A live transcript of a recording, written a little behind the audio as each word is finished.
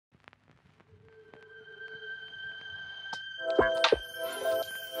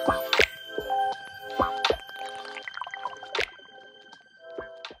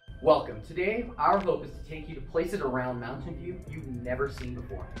Welcome. Today, our hope is to take you to places around Mountain View you've never seen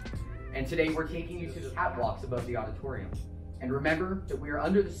before. And today we're taking you to the catwalks above the auditorium. And remember that we are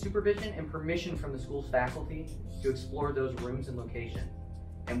under the supervision and permission from the school's faculty to explore those rooms and locations.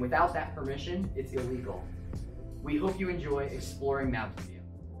 And without that permission, it's illegal. We hope you enjoy exploring Mountain View.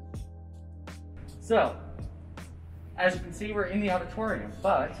 So, as you can see, we're in the auditorium,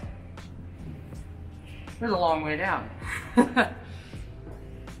 but there's a long way down.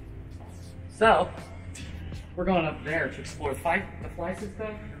 So, we're going up there to explore the fly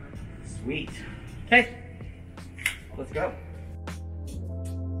system. Sweet. Okay, let's go.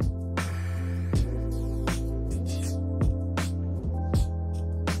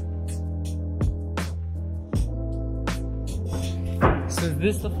 So is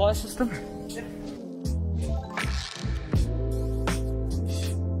this the fly system? Yep.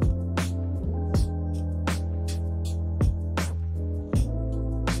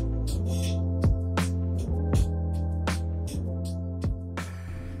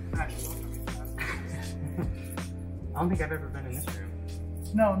 I don't think I've ever been in this room.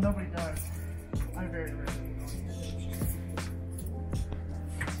 No, nobody does. I very rarely go.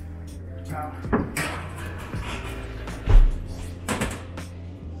 No.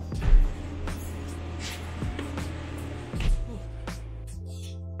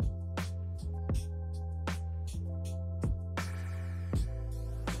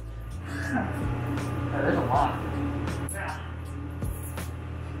 There's a lot. Yeah.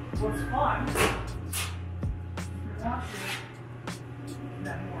 What's fun?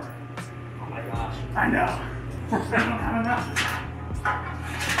 Oh my gosh. I know. I don't have enough.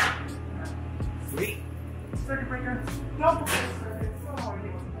 Sweet. Circuit breaker. Double circuit. Oh,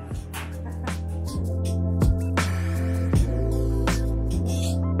 you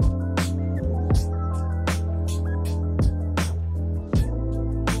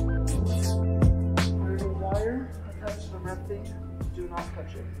There's a wire attached to the red thing. Do not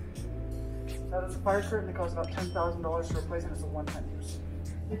touch it. That is a fire curtain that costs about $10,000 to replace, and it's a one-time use.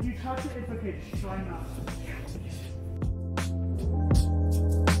 If you touch it, it's okay. Just try not to.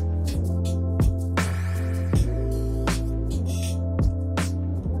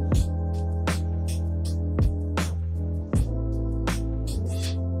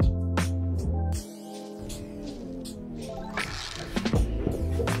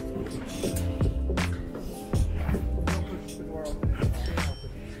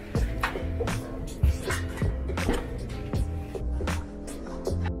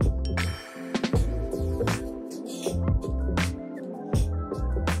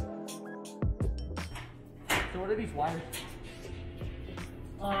 What are these wires?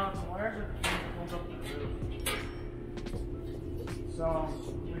 The wires are to hold up the roof. So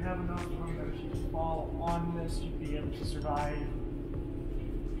we have enough room that if you fall on this, you'd be able to survive.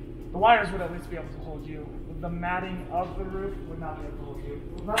 The wires would at least be able to hold you. The matting of the roof would not be able to hold you.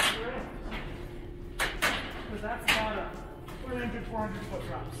 Well, that's great. Because that's about a 300, 400 foot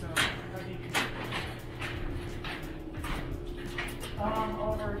drop. So that'd be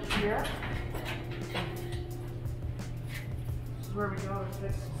over here. Where we go to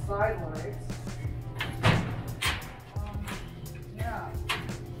fix side lights. Yeah.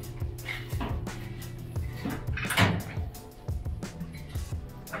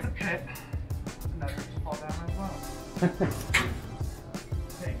 That's a pit. And that just fall down as well.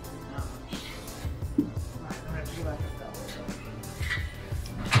 Okay. Alright, I'm going to do that way.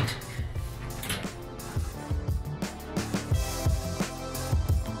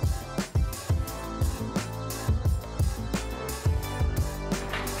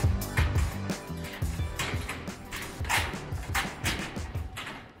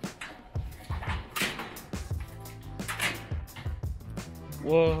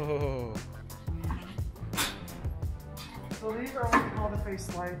 Whoa. So these are what we call the face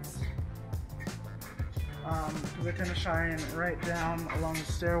lights. They're going to shine right down along the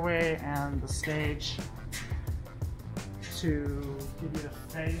stairway and the stage to give you the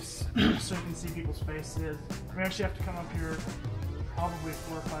face so you can see people's faces. We actually have to come up here probably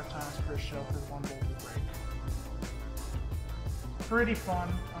 4 or 5 times per show because one bolt will break. Pretty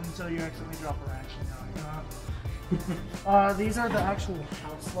fun until you accidentally drop a wrench. These are the actual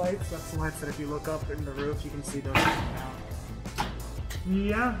house lights. That's the lights that if you look up in the roof, you can see those down.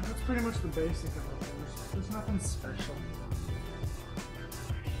 Yeah, that's pretty much the basic of it. There's nothing special.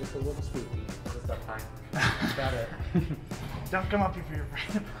 Just a little spooky. Just up time. That's about it. Don't come up here for your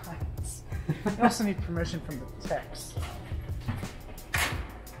random lights. You also need permission from the techs.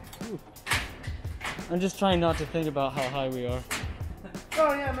 I'm just trying not to think about how high we are.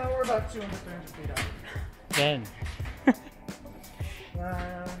 Oh yeah, no, we're about 200, 300 feet up. Ben.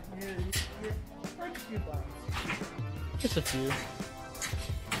 few buttons. Just a few.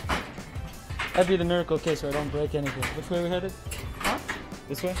 That'd be the miracle case so I don't break anything. Which way are we headed? Huh?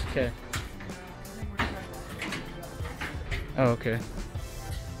 This way? Okay. I think we're trying to Oh, okay.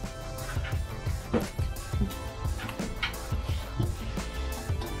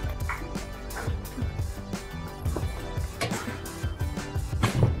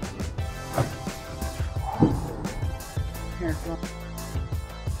 Here, go.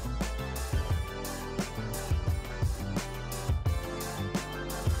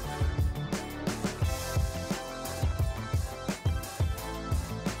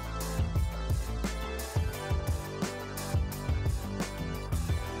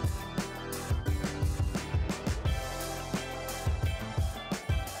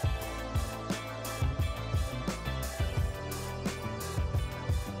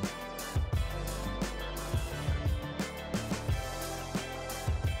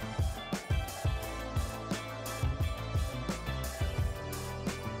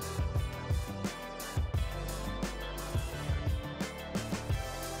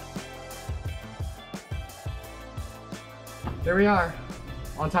 There we are,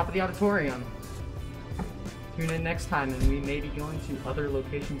 on top of the auditorium. Tune in next time and we may be going to other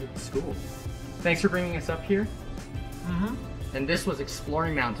locations at the school. Thanks for bringing us up here. And this was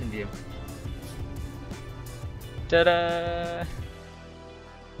Exploring Mountain View. Ta-da!